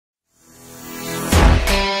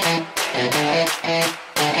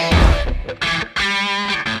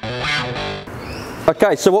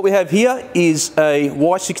Okay, so what we have here is a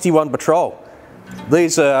Y61 Patrol.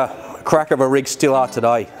 These are a cracker of a rig, still are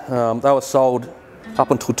today. They were sold up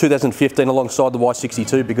until 2015 alongside the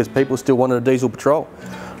Y62 because people still wanted a diesel Patrol.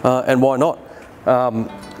 And why not?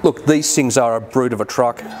 Look, these things are a brute of a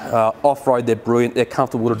truck. Off-road, they're brilliant, they're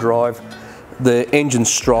comfortable to drive. The engine's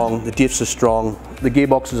strong, the diffs are strong, the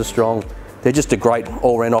gearboxes are strong. They're just a great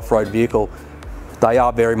all-round off-road vehicle. They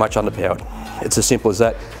are very much underpowered. It's as simple as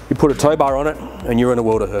that. You put a tow bar on it and you're in a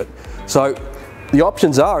world of hurt. So the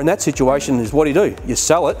options are, in that situation, is what do? You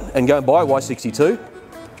sell it and go and buy a Y62.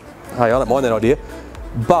 Hey, I don't mind that idea.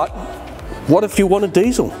 But what if you want a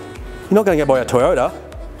diesel? You're not going to go buy a Toyota.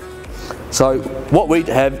 So what we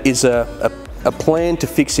have is a plan to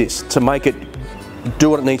fix this, to make it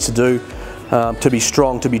do what it needs to do, to be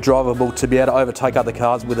strong, to be drivable, to be able to overtake other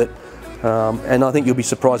cars with it. And I think you'll be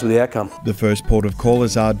surprised with the outcome. The first port of call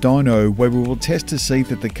is our dyno, where we will test to see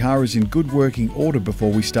that the car is in good working order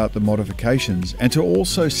before we start the modifications, and to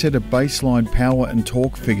also set a baseline power and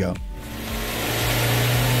torque figure.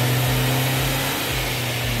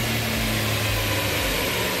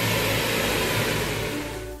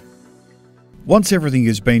 Once everything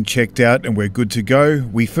has been checked out and we're good to go,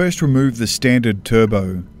 we first remove the standard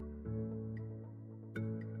turbo.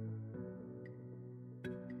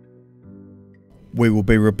 We will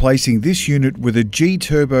be replacing this unit with a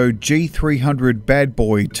Gturbo G300 Bad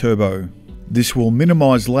Boy turbo. This will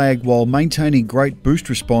minimise lag while maintaining great boost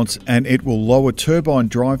response, and it will lower turbine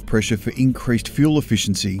drive pressure for increased fuel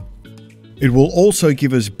efficiency. It will also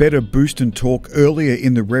give us better boost and torque earlier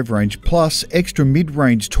in the rev range, plus extra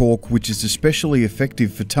mid-range torque, which is especially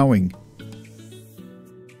effective for towing.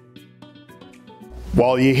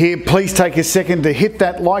 While you're here, please take a second to hit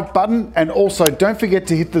that like button, and also don't forget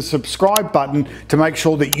to hit the subscribe button to make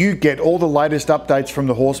sure that you get all the latest updates from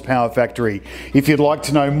the Horsepower Factory. If you'd like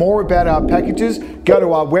to know more about our packages, go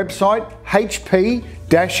to our website hp-f.com.au.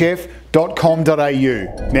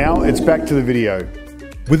 Now it's back to the video.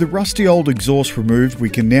 With the rusty old exhaust removed, we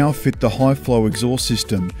can now fit the high flow exhaust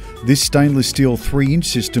system. This stainless steel 3-inch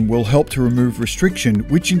system will help to remove restriction,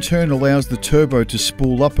 which in turn allows the turbo to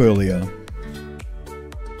spool up earlier.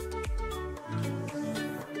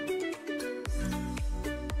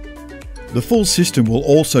 The full system will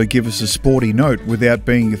also give us a sporty note without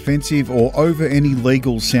being offensive or over any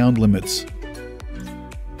legal sound limits.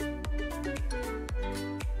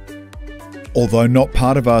 Although not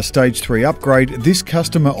part of our Stage 3 upgrade, this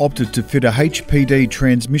customer opted to fit a HPD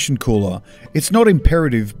transmission cooler. It's not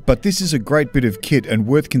imperative, but this is a great bit of kit and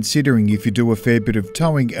worth considering if you do a fair bit of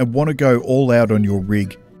towing and want to go all out on your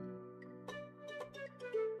rig.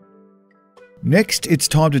 Next, it's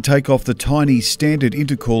time to take off the tiny standard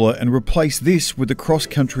intercooler and replace this with the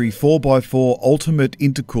cross-country 4x4 Ultimate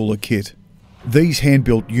Intercooler kit. These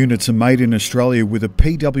hand-built units are made in Australia with a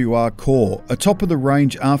PWR core, a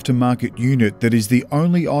top-of-the-range aftermarket unit that is the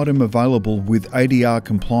only item available with ADR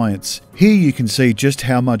compliance. Here you can see just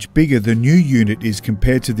how much bigger the new unit is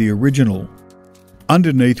compared to the original.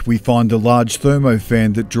 Underneath we find the large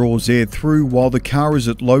thermofan that draws air through while the car is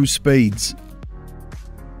at low speeds.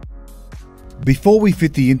 Before we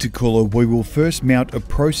fit the intercooler, we will first mount a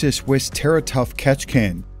Process West TerraTough catch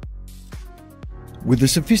can. With a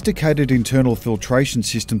sophisticated internal filtration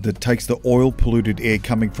system that takes the oil-polluted air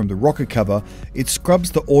coming from the rocker cover, it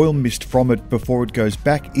scrubs the oil mist from it before it goes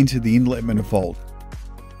back into the inlet manifold.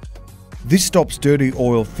 This stops dirty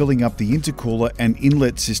oil filling up the intercooler and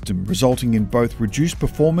inlet system, resulting in both reduced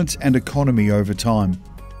performance and economy over time.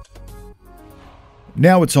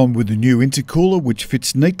 Now it's on with the new intercooler, which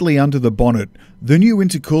fits neatly under the bonnet. The new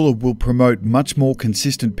intercooler will promote much more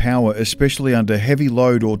consistent power, especially under heavy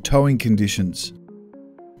load or towing conditions.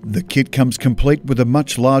 The kit comes complete with a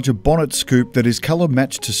much larger bonnet scoop that is colour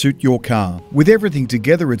matched to suit your car. With everything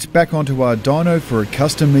together, it's back onto our dyno for a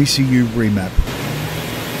custom ECU remap.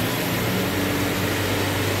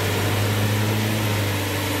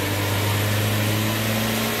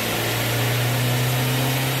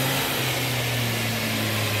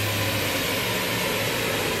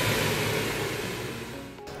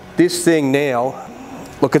 This thing now,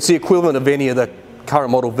 look, it's the equivalent of any of the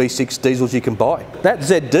current model V6 diesels you can buy. That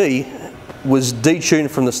ZD was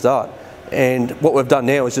detuned from the start, and what we've done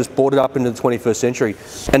now is just brought it up into the 21st century.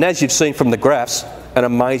 And as you've seen from the graphs, an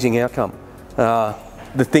amazing outcome.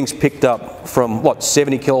 The thing's picked up from, what,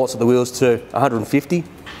 70 kilowatts at the wheels to 150,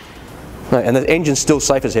 and the engine's still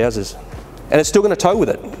safe as houses. And it's still going to tow with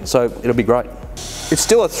it, so it'll be great. It's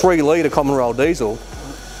still a 3-litre common rail diesel.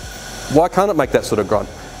 Why can't it make that sort of grunt?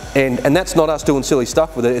 And that's not us doing silly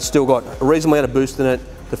stuff with it. It's still got a reasonable amount of boost in it,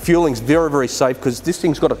 The fueling's very, very safe because this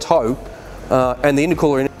thing's got a tow and the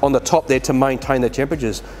intercooler on the top there to maintain the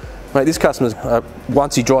temperatures. Mate, this customer's,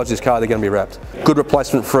 once he drives this car, they're going to be wrapped. Good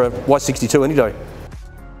replacement for a Y62 any day.